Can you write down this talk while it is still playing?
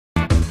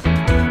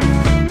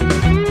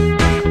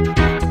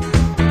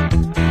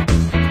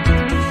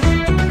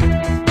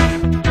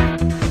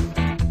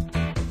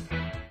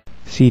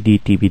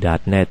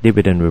CDTV.net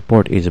Dividend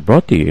Report is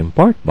brought to you in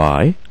part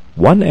by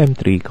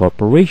 1M3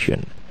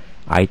 Corporation,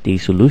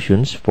 IT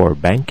Solutions for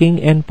Banking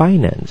and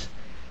Finance.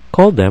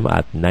 Call them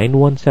at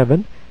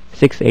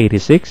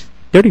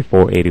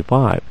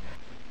 917-686-3485.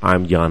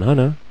 I'm John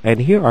Hanna,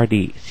 and here are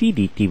the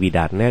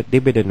CDTV.net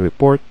Dividend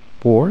Report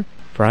for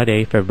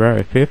Friday,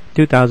 February 5th,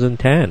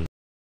 2010.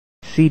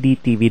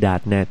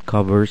 CDTV.net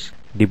covers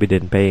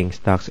dividend-paying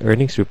stocks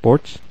earnings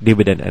reports,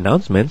 dividend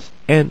announcements,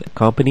 and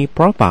company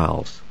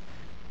profiles.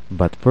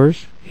 But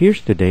first,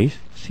 here's today's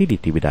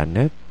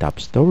CDTV.net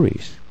top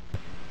stories.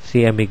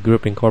 CME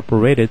Group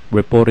Incorporated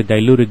reported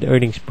diluted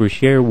earnings per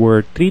share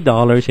were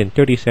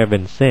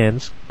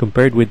 $3.37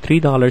 compared with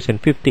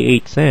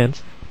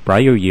 $3.58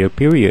 prior year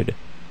period.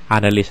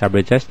 Analyst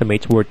average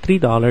estimates were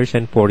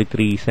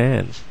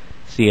 $3.43.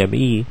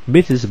 CME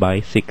misses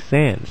by 6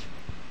 cents.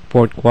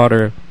 Fourth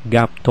quarter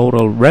GAAP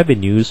total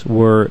revenues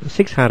were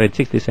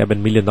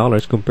 $667 million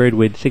compared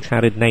with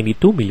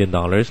 $692 million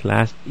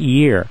last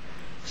year.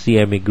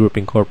 CME Group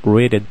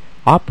Incorporated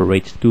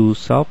operates two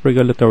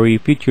self-regulatory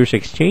futures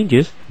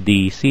exchanges,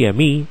 the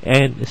CME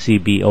and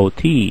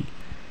CBOT.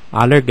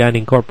 Allergan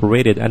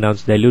Incorporated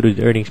announced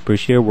diluted earnings per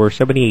share were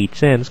 78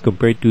 cents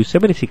compared to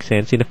 76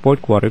 cents in the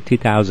fourth quarter of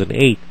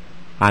 2008.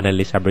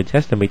 Analyst average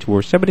estimates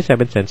were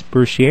 77 cents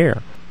per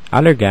share.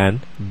 Allergan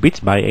beats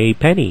by a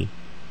penny.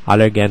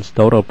 Allergan's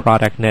total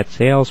product net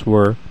sales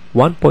were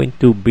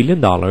 $1.2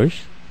 billion.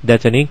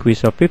 That's an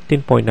increase of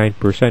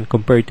 15.9%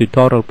 compared to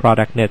total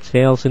product net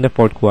sales in the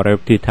fourth quarter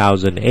of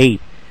 2008.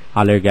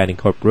 Allergan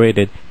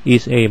Incorporated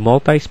is a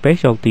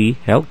multi-specialty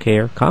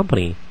healthcare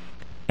company.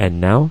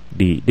 And now,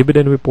 the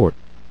dividend report.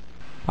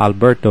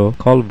 Alberto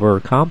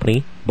Culver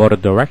Company Board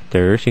of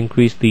Directors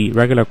increased the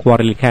regular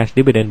quarterly cash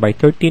dividend by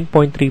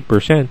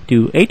 13.3%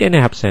 to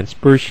 8.5 cents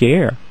per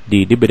share.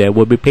 The dividend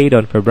will be paid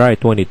on February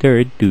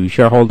 23rd to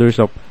shareholders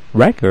of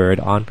record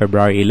on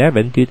February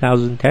 11,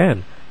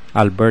 2010.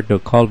 Alberto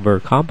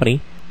Culver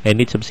Company and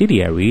its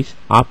subsidiaries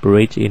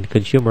operates in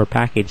consumer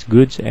packaged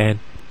goods and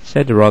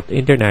Cederroth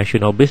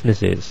international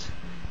businesses.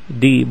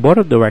 The Board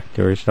of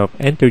Directors of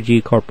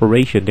Entergy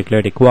Corporation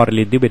declared a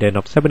quarterly dividend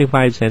of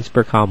 75 cents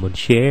per common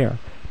share.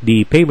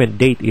 The payment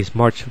date is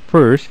March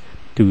 1st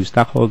to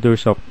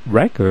stockholders of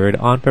record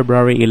on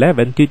February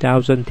 11,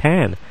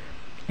 2010.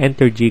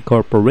 Entergy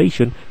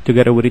Corporation,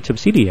 together with its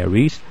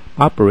subsidiaries,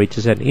 operates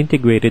as an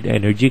integrated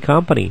energy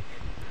company.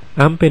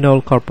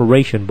 Amphenol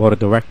Corporation Board of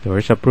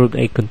Directors approved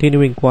a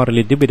continuing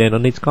quarterly dividend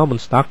on its common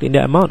stock in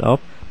the amount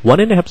of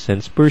 1.5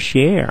 cents per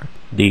share.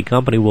 The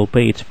company will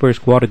pay its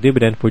first quarter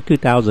dividend for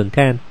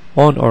 2010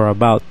 on or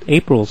about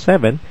April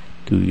 7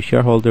 to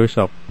shareholders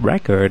of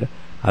record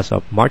as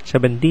of March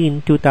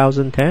 17,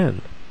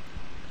 2010.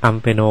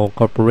 Amphenol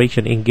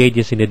Corporation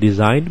engages in the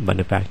design,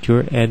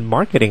 manufacture, and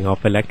marketing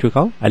of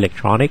electrical,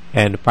 electronic,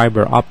 and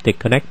fiber optic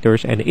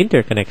connectors and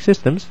interconnect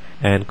systems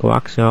and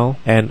coaxial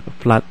and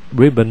flat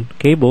ribbon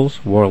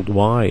cables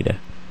worldwide.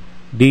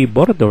 The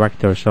Board of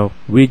Directors of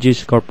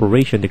Regis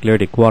Corporation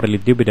declared a quarterly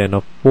dividend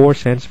of 4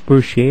 cents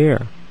per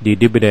share. The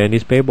dividend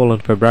is payable on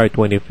February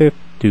 25th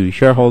to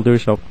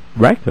shareholders of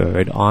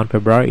record on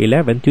February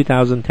 11,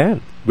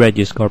 2010.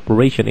 Regis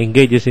Corporation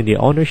engages in the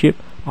ownership,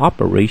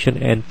 operation,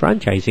 and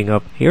franchising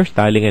of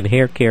hairstyling and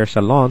hair care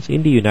salons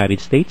in the United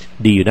States,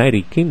 the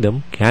United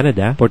Kingdom,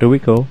 Canada, Puerto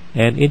Rico,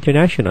 and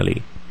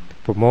internationally.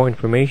 For more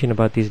information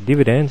about these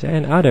dividends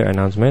and other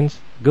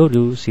announcements, go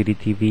to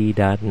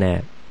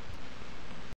cdtv.net.